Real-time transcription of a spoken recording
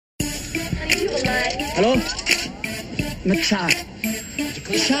Hallo? Met Sjaak.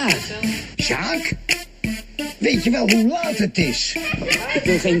 Sjaak? Sjaak? Weet je wel hoe laat het is? Ik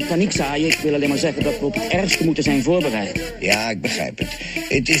wil geen paniek zaaien. Ik wil alleen maar zeggen dat we op het ergste moeten zijn voorbereid. Ja, ik begrijp het.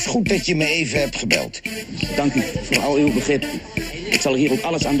 Het is goed dat je me even hebt gebeld. Dank u voor al uw begrip. Ik zal er hier ook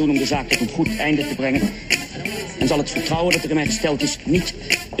alles aan doen om de zaak tot een goed einde te brengen. En zal het vertrouwen dat er in mij gesteld is niet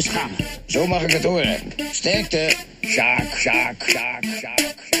beschamen. Zo mag ik het horen. Sterkte. Sjaak, Sjaak, Sjaak, Sjaak.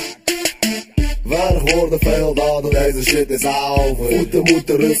 Weinig woorden, veel daden, deze shit is over. Voeten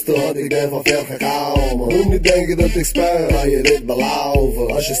moeten rusten, want ik ben van ver gekomen. Moet niet denken dat ik spijt, ga je dit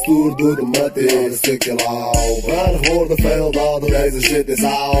beloven. Als je stoer doet, dan moet je een stukje laufen. Weinig woorden, veel daden, deze shit is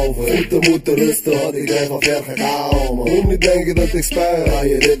over. Voeten moeten rusten, want ik ben van ver gekomen. Moet niet denken dat ik spijt, ga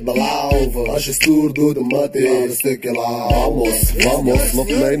je dit beloven. Als je stoer doet, dan moet je een stukje laufen. Vamos, vamos, nog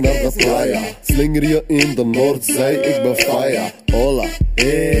mee naar de playa. Slinger je in de Noordzee, ik ben fire. Hola,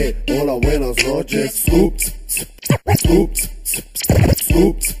 hey, hola, buenos noches. Scoops, scoops,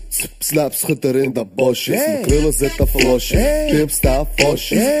 scoops. Slap schutter in de bosjes. Mijn krullen zitten verlosje. Pimp staat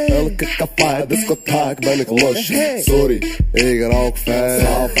vosjes. Elke café, discotheek ben ik losje. Sorry, ik rook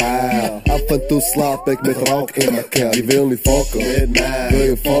veel. Af en toe slaap ik met rook in mijn keel. Je wil niet fokken met mij. Wil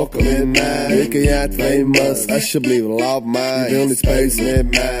je fokken met mij? Ik en jij twee mus, alsjeblieft laat mij. Je wil niet spacen met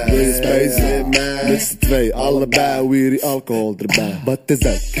mij. Wil je spacen met mij? Met z'n twee, allebei, wierie alcohol erbij. Wat is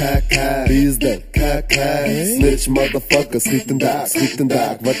dat? Kijk, wie is dat? Kijk, snitch motherfucker, schiet een daak, schiet een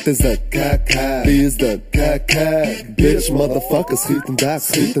daak. Wat is dat? Kijk, wie is dat? Kijk, bitch motherfucker, schiet een daak,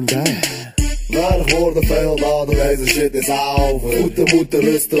 schiet een daak. Weinig woorden, veel daden, deze shit is over. Voeten moeten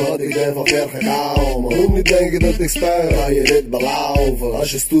rusten, want ik ben van ver gekomen. Moet niet denken dat ik spijt, ga je dit beloven.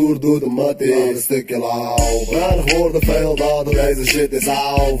 Als je stoer doet, dan moet je een stukje laufen. Weinig woorden, veel daden, deze shit is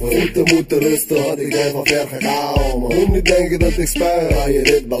over. Voeten moeten rusten, want ik ben van ver gekomen. Moet niet denken dat ik spijt, ga je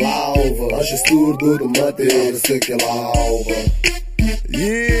dit beloven. Als je stoer doet, dan moet je een stukje laufen.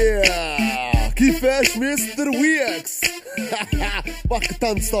 Yeah! Kiefash Mr. Weeks! Pak het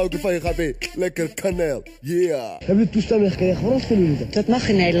tandstoker van je GB. Lekker kaneel. Yeah! Hebben we toestemming gekregen? Waarom filmen jullie dat? Dat mag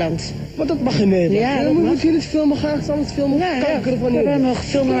in Nederland. Maar dat mag in Nederland. Ja, dan moeten jullie het filmen, graag anders filmen. Kanker van we mogen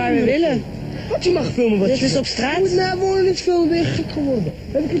filmen waar we willen. Wat je mag filmen, wat Dit je is wil. op straat. Je moet nou wonen niet filmen, ben je gek geworden.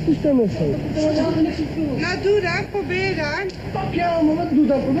 Heb ik je toestemming gegeven? Nou, doe dat, probeer dan. Pak je aan, maar wat doe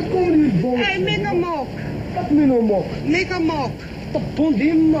dat? Wat komen jullie bollen? Hé, mik hem op. Wat min om op? Mik hem op. Dat pond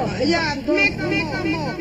in, man. Ja, mik hem op.